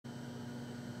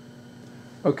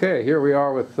Okay, here we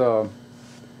are with the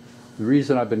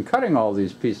reason I've been cutting all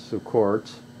these pieces of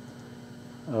quartz.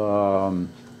 We're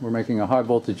making a high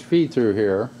voltage feed through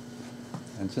here,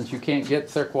 and since you can't get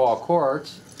thick wall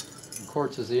quartz, and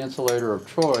quartz is the insulator of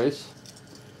choice,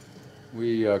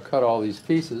 we cut all these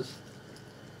pieces.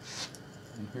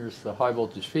 And here's the high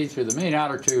voltage feed through. The main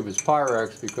outer tube is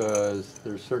Pyrex because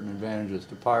there's certain advantages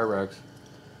to Pyrex.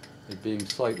 It being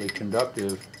slightly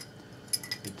conductive,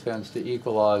 it tends to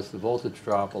equalize the voltage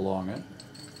drop along it.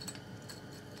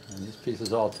 And these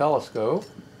pieces all telescope,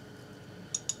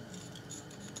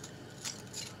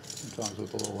 sometimes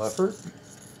with a little effort.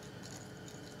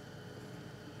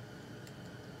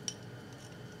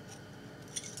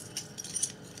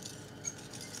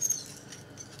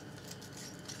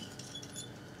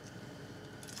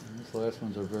 And these last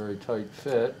ones are very tight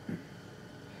fit.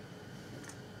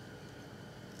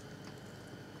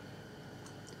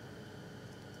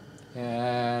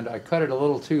 And I cut it a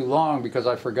little too long because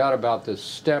I forgot about this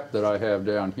step that I have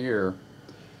down here.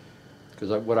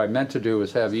 Because what I meant to do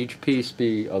is have each piece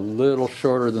be a little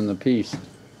shorter than the piece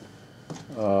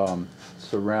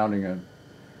surrounding it.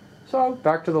 So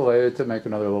back to the lathe to make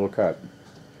another little cut.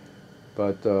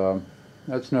 But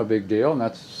that's no big deal, and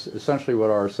that's essentially what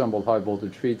our assembled high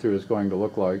voltage feed through is going to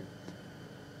look like.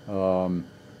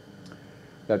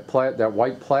 That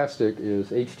white plastic is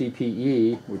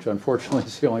HDPE, which unfortunately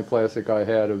is the only plastic I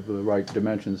had of the right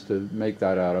dimensions to make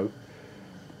that out of.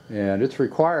 And it's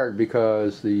required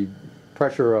because the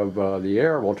pressure of the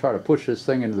air will try to push this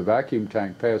thing into the vacuum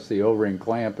tank past the O-ring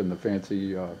clamp and the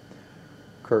fancy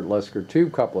Kurt Lesker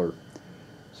tube coupler.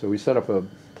 So we set up a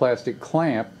plastic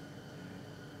clamp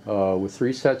with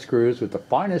 3 set screws with the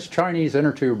finest Chinese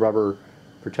inner tube rubber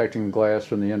protecting the glass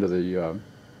from the end of the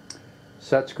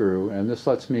set screw, and this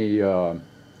lets me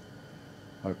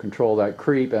control that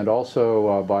creep, and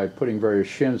also by putting various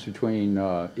shims between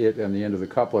it and the end of the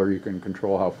coupler, you can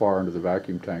control how far into the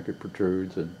vacuum tank it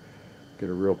protrudes and get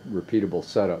a real repeatable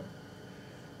setup.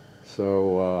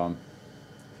 So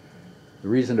the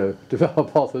reason to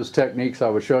develop all those techniques I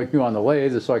was showing you on the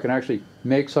lathe is so I can actually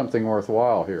make something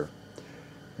worthwhile here.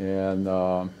 And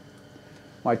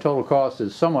my total cost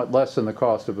is somewhat less than the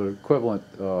cost of an equivalent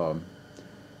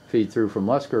feed through from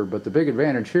Lesker, but the big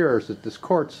advantage here is that this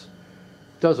quartz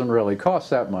doesn't really cost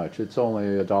that much. It's only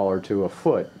 $1 or $2 a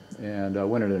foot, and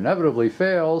when it inevitably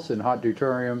fails in hot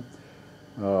deuterium,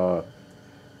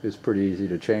 it's pretty easy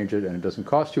to change it, and it doesn't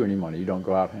cost you any money. You don't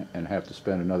go out and have to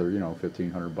spend another,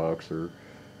 $1,500 or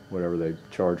whatever they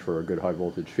charge for a good high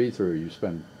voltage feed through. You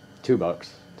spend $2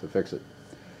 to fix it,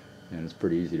 and it's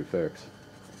pretty easy to fix.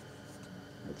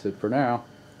 That's it for now.